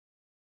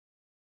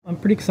I'm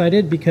pretty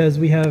excited because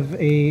we have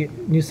a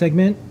new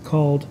segment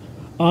called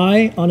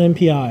Eye on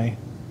NPI.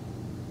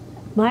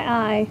 My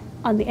eye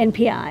on the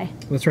NPI.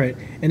 That's right.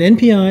 And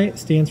NPI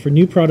stands for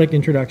New Product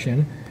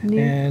Introduction.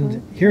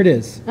 Here it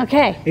is.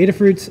 Okay.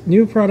 Adafruit's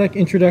New Product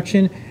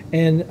Introduction.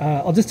 And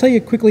I'll just tell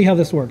you quickly how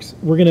this works.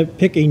 We're going to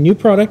pick a new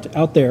product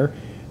out there,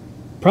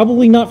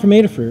 probably not from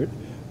Adafruit,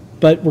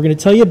 but we're going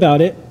to tell you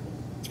about it.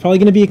 It's probably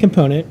going to be a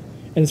component,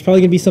 and it's probably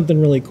going to be something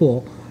really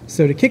cool.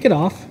 So to kick it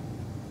off,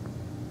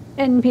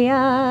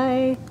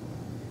 NPI.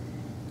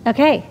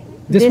 Okay.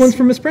 This one's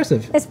from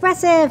Espressif.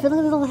 Espressif, a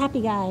little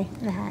happy guy.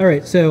 All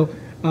right, so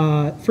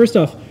first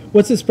off,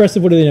 what's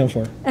Espressif? What are they known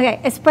for? Okay,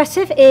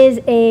 Espressif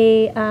is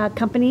a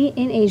company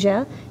in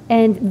Asia,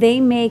 and they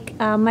make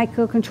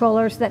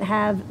microcontrollers that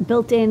have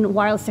built-in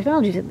wireless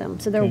technologies in them.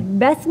 So they're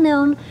best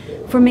known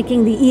for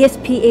making the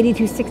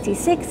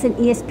ESP8266 and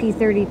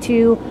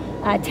ESP32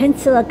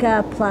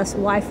 Tensilica plus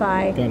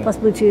Wi-Fi plus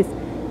Bluetooth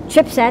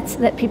chipsets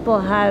that people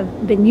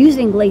have been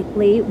using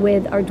lately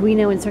with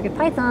Arduino and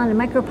CircuitPython and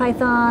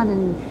MicroPython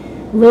and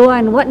Lua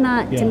and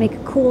whatnot to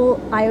make cool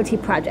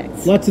IoT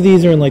projects. Lots of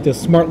these are in like the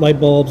smart light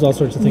bulbs, all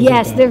sorts of things. Yes,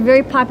 like that. they're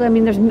very popular. I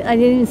mean, I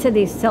didn't even say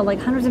they sell like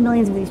hundreds of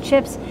millions of these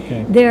chips.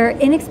 They're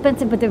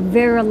inexpensive, but they're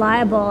very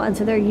reliable, and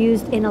so they're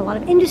used in a lot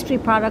of industry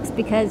products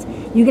because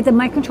you get the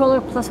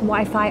microcontroller plus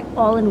Wi-Fi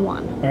all in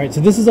one. All right,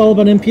 so this is all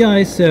about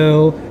NPI.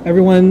 So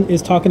everyone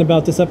is talking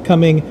about this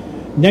upcoming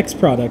next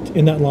product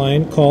in that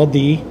line called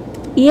the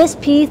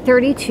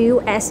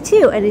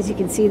ESP32S2, and as you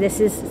can see, this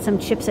is some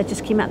chips that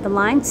just came out the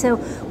line. So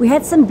we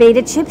had some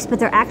beta chips, but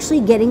they're actually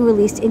getting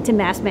released into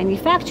mass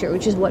manufacture,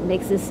 which is what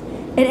makes this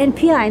an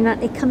NPI,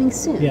 not a coming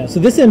soon. Yeah,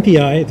 so this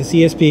NPI, this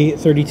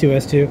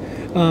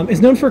ESP32S2, is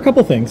known for a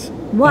couple things.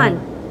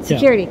 One,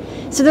 security.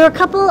 So there are a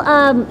couple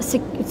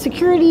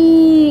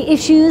security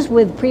issues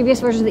with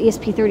previous versions of the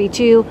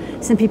ESP32.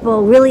 Some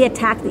people really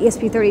attacked the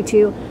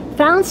ESP32.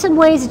 Found some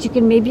ways that you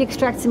can maybe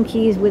extract some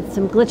keys with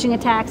some glitching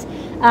attacks,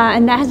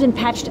 and that has been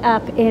patched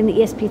up in the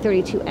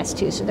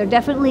ESP32S2. So they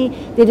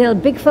did a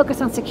big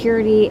focus on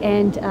security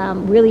and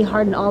really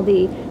hardened all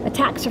the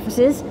attack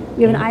surfaces.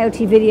 We have an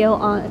IoT video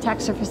on attack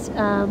surface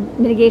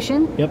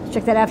mitigation.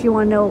 Check that out if you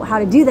want to know how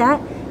to do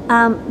that.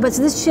 But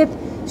so this chip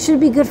should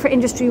be good for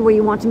industry where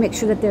you want to make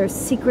sure that there's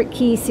secret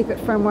key, secret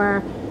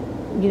firmware,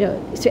 you know,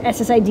 so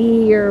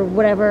SSID or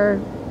whatever,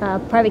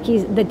 private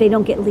keys, that they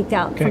don't get leaked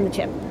out from the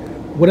chip.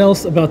 What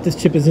else about this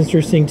chip is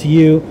interesting to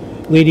you,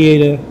 Lady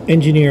Ada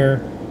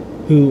engineer,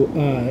 who,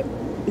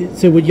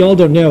 so what y'all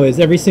don't know is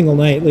every single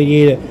night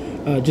Lady Ada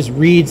just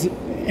reads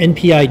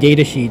NPI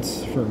data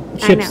sheets for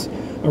chips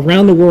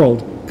around the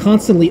world,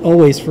 constantly,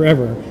 always,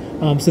 forever.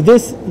 So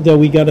this, though,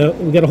 we got a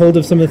hold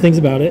of some of the things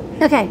about it.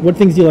 Okay. What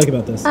things do you like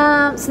about this?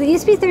 So the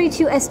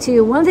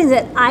ESP32S2, one of the things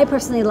that I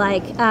personally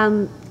like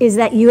is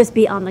that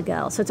USB on the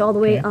go. So it's all the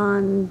way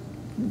on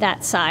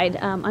that side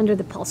under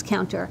the pulse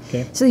counter.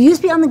 So the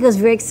USB on the go is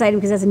very exciting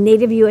because as a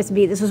native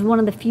USB, this was one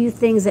of the few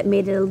things that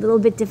made it a little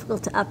bit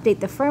difficult to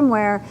update the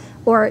firmware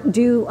or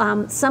do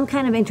some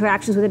kind of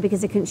interactions with it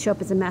because it couldn't show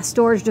up as a mass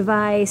storage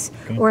device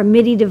or a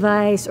MIDI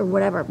device or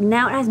whatever.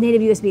 Now it has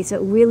native USB, so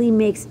it really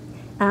makes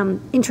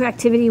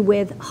interactivity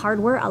with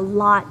hardware a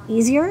lot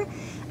easier.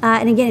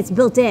 And again, it's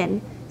built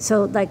in.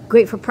 So like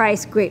great for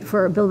price, great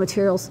for bill of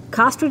materials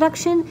cost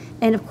reduction,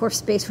 and of course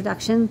space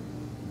reduction.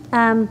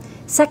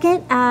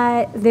 Second,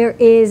 there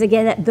is,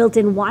 again, that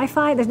built-in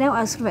Wi-Fi. There's now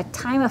a sort of a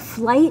time of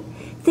flight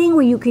thing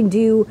where you can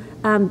do,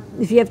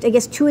 if you have, I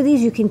guess, two of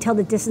these, you can tell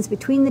the distance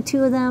between the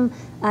two of them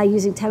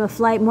using time of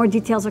flight. More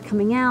details are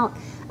coming out.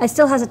 It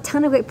still has a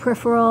ton of great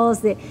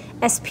peripherals, the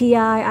SPI,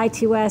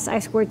 I2S,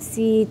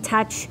 I2C,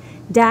 Touch,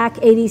 DAC,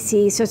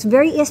 ADC, so it's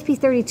very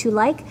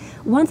ESP32-like.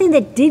 One thing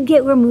that did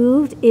get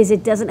removed is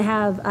it doesn't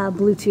have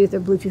Bluetooth or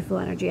Bluetooth Low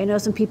Energy. I know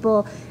some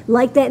people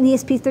like that in the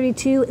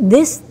ESP32.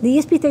 The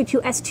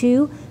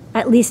ESP32S2,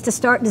 at least to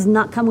start, does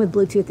not come with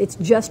Bluetooth. It's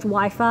just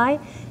Wi-Fi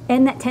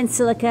and that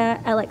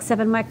Tensilica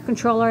LX7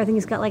 microcontroller. I think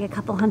it's got like a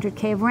couple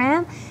 100K of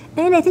RAM.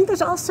 And I think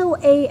there's also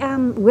a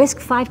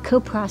RISC-V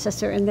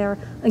coprocessor in there.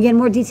 Again,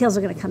 more details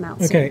are going to come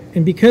out soon.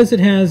 And because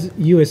it has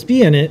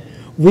USB in it,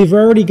 we've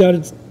already got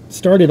it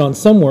started on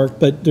some work,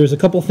 but there's a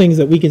couple things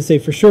that we can say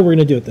for sure we're going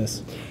to do with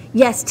this.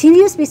 Yes,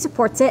 TinyUSB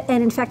supports it,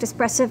 and in fact,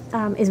 Espressif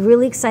is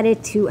really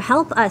excited to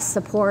help us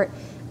support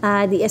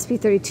the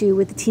ESP32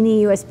 with the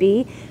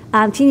TinyUSB.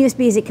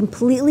 TinyUSB is a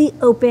completely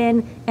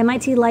open,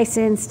 MIT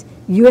licensed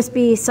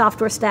USB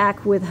software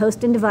stack with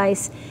host and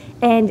device,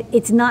 and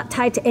it's not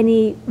tied to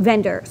any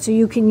vendor. So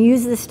you can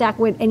use the stack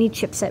with any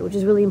chipset, which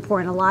is really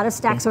important. A lot of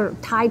stacks are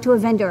tied to a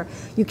vendor.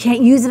 You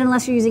can't use it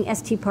unless you're using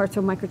ST parts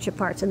or microchip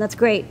parts, and that's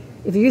great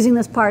if you're using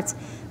those parts.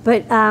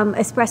 But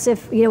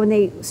Espressif, you know, when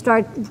they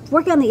started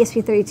working on the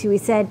ESP32, we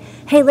said,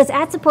 hey, let's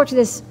add support to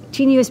this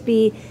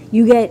TinyUSB.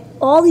 You get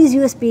all these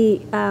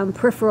USB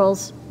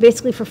peripherals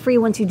basically for free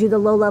once you do the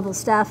low-level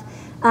stuff.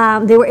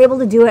 They were able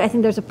to do it. I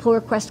think there's a pull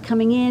request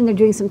coming in. They're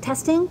doing some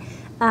testing.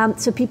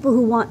 So people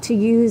who want to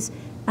use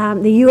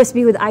the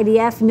USB with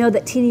IDF know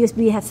that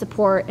TinyUSB has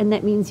support, and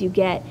that means you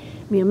get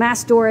mass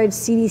storage,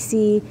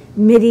 CDC,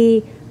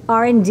 MIDI,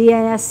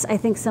 RNDNS, I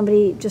think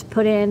somebody just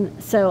put in.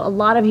 So a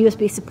lot of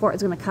USB support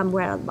is going to come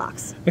right out of the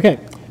box. Okay,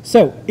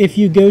 so if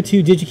you go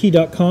to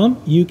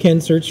digikey.com, you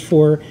can search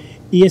for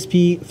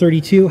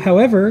ESP32.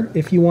 However,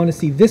 if you want to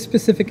see this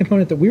specific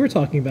component that we were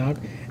talking about,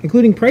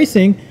 including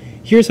pricing,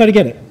 here's how to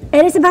get it.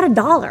 And it's about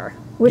 $1,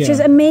 which is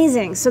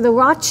amazing. So the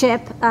raw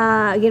chip,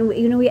 again,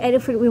 we don't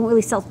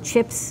really sell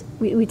chips.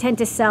 We tend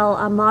to sell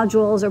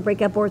modules or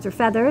breakout boards or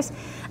feathers.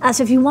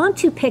 So if you want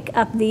to pick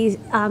up these,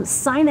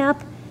 sign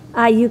up.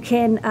 You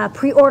can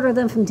pre-order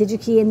them from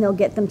DigiKey, and they'll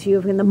get them to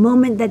you in the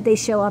moment that they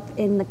show up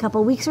in a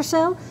couple of weeks or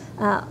so.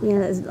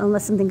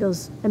 Unless something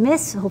goes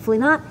amiss, hopefully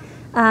not.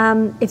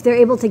 If they're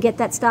able to get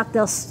that stock,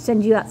 they'll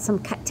send you out some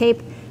cut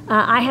tape.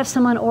 I have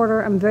some on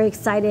order. I'm very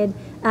excited.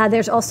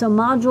 There's also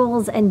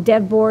modules and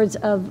dev boards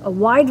of a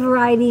wide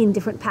variety in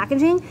different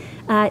packaging.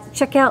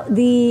 Check out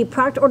the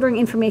product ordering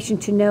information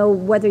to know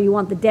whether you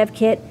want the dev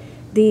kit,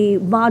 the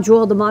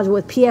module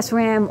with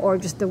PSRAM, or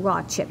just the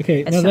raw chip.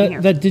 Okay, now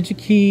that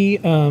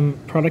DigiKey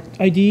product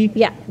ID,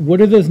 yeah. What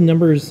do those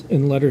numbers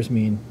and letters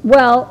mean?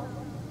 Well,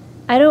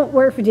 I don't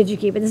work for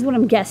DigiKey, but this is what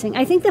I'm guessing.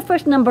 I think the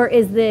first number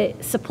is the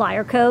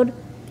supplier code.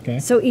 Okay.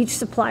 So each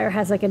supplier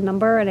has like a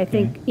number, and I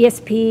think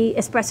ESP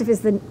Espressif is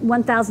the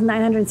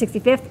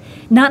 1965th,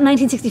 not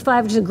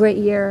 1965, which is a great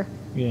year.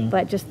 Yeah.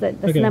 But just that's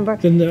the number.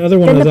 Then the other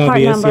one was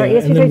obvious. Yeah.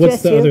 And then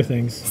what's the other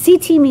things?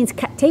 CT means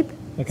cut tape.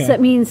 Okay. So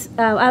that means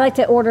I like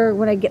to order,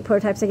 when I get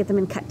prototypes, I get them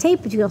in cut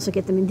tape, but you can also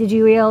get them in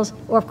DigiReels.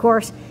 Or, of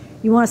course,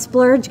 you want to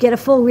splurge, get a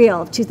full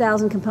reel of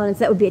 2,000 components.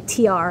 That would be a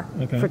TR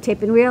for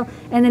tape and reel.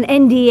 And then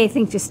ND, I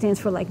think, just stands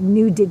for like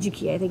new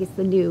DigiKey. I think it's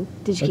the new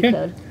DigiKey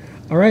code.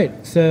 All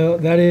right. So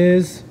that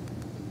is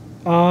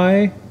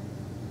I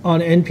on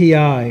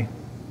NPI.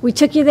 We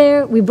took you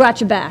there. We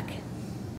brought you back.